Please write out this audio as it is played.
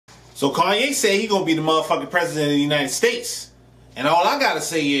So Kanye said he gonna be the motherfucking president of the United States. And all I gotta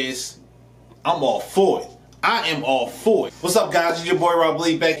say is, I'm all for it. I am all for it. What's up, guys? It's your boy Rob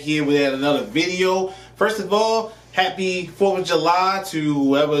Lee back here with another video. First of all, happy 4th of July to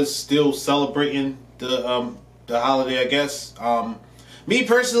whoever's still celebrating the holiday, I guess. Me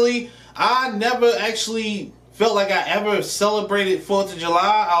personally, I never actually felt like I ever celebrated 4th of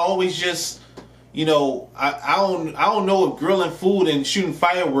July. I always just, you know, I don't know if grilling food and shooting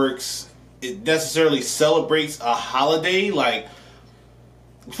fireworks it necessarily celebrates a holiday. Like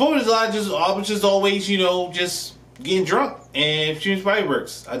 4th of July, I was just always, you know, just getting drunk and shooting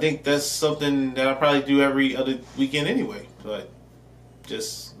fireworks. I think that's something that I probably do every other weekend anyway, but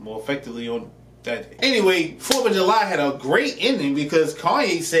just more effectively on that day. Anyway, 4th of July had a great ending because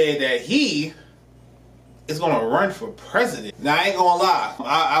Kanye said that he is gonna run for president. Now I ain't gonna lie,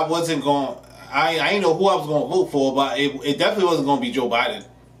 I wasn't gonna. I didn't know who I was going to vote for, but it definitely wasn't going to be Joe Biden.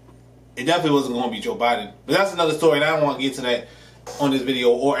 It definitely wasn't going to be Joe Biden. But that's another story, and I don't want to get to that on this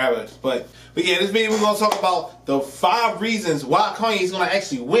video or ever. But yeah, this video we're going to talk about the 5 reasons why Kanye is going to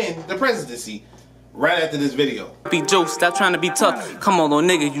actually win the presidency right after this video. Be Joe, stop trying to be tough. Come on, little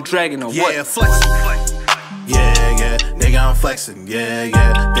nigga, you dragging or what? Yeah, flexin'. Yeah, nigga, I'm flexing. Yeah,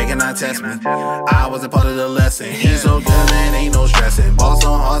 they cannot test me. I was a part of the lesson. He's so good, man, ain't no stressing. Boss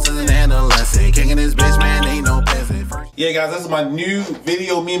on horses and adolescent. Kicking this bitch, man, ain't no peasant. Yeah, guys, this is my new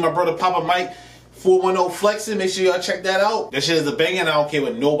video. Me and my brother Papa Mike, 410 Flexin'. Make sure y'all check that out. That shit is a banger, and I don't care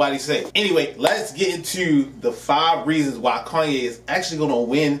what nobody say. Anyway, let's get into the 5 reasons why Kanye is actually going to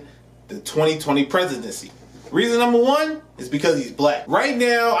win the 2020 presidency. Reason number 1 is because he's black. Right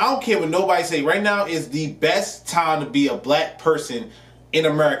now, I don't care what nobody say. Right now is the best time to be a black person in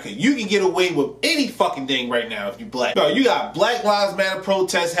America. You can get away with any fucking thing right now if you're black. Bro, you got Black Lives Matter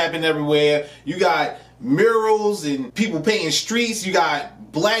protests happening everywhere. You got murals and people painting streets. You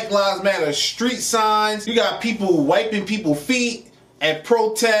got Black Lives Matter street signs. You got people wiping people's feet at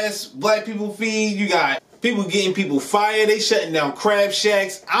protests, black people's feet. You got people getting people fired. They shutting down crab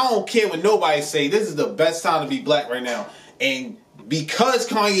shacks. I don't care what nobody say. This is the best time to be black right now. And because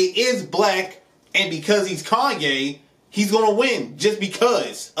Kanye is black and because he's Kanye, he's going to win just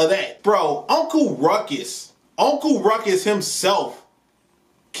because of that. Bro, Uncle Ruckus himself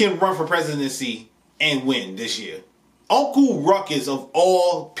can run for presidency and win this year. Uncle Ruckus of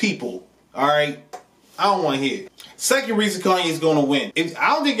all people, all right? I don't want to hear it. Second reason Kanye is going to win. I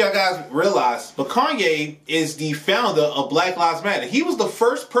don't think y'all guys realize, but Kanye is the founder of Black Lives Matter. He was the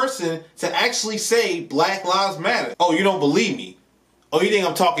first person to actually say Black Lives Matter. Oh, you don't believe me? Oh, you think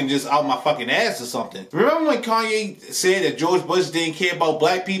I'm talking just out my fucking ass or something? Remember when Kanye said that George Bush didn't care about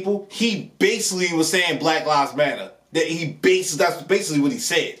black people? He basically was saying Black Lives Matter. That's basically what he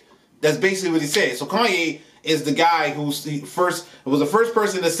said. That's basically what he said. So Kanye is the guy was the first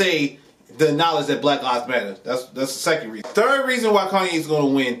person to say the knowledge that Black Lives Matter. That's the second reason. Third reason why Kanye is going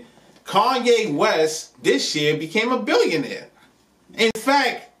to win. Kanye West this year became a billionaire. In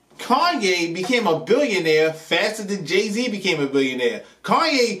fact, Kanye became a billionaire faster than Jay-Z became a billionaire.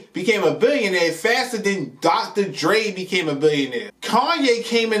 Kanye became a billionaire faster than Dr. Dre became a billionaire. Kanye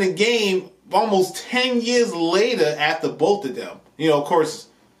came in the game almost 10 years later after both of them. You know, of course,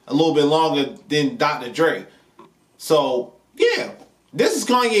 a little bit longer than Dr. Dre. So, yeah. This is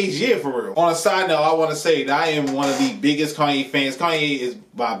Kanye's year for real. On a side note, I want to say that I am one of the biggest Kanye fans. Kanye is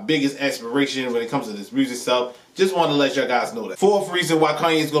my biggest aspiration when it comes to this music stuff. Just want to let y'all guys know that. Fourth reason why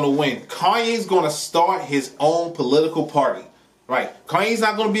Kanye is going to win. Kanye is going to start his own political party. Right. Kanye's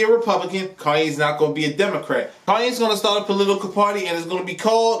not going to be a Republican. Kanye's not going to be a Democrat. Kanye's going to start a political party and it's going to be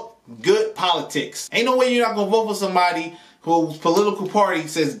called Good Politics. Ain't no way you're not going to vote for somebody whose political party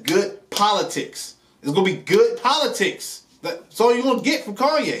says Good Politics. It's going to be Good Politics. That's all you're going to get from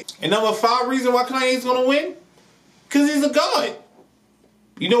Kanye. And number 5 reason why Kanye is going to win? Because he's a god.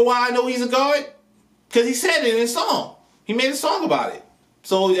 You know why I know he's a god? Because he said it in his song. He made a song about it.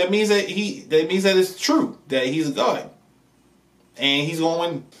 So that means that it's true that he's a god. And he's going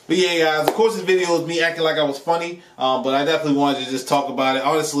to win. But yeah, guys, of course this video is me acting like I was funny. But I definitely wanted to just talk about it.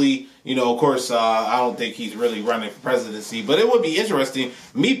 Honestly, you know, of course, I don't think he's really running for presidency. But it would be interesting.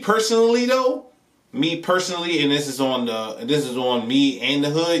 Me personally, though. Me personally, and this is on me and the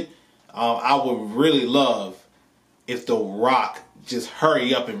hood. I would really love if The Rock just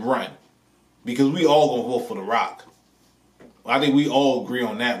hurry up and run, because we all gonna vote for The Rock. I think we all agree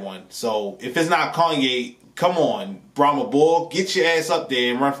on that one. So if it's not Kanye, come on, Brahma Bull, get your ass up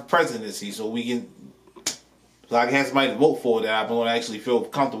there and run for presidency, so I can have somebody to vote for that I'm gonna actually feel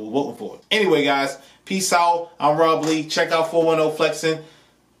comfortable voting for. Anyway, guys, peace out. I'm Rob Lee. Check out 410 Flexin'.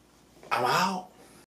 I'm out.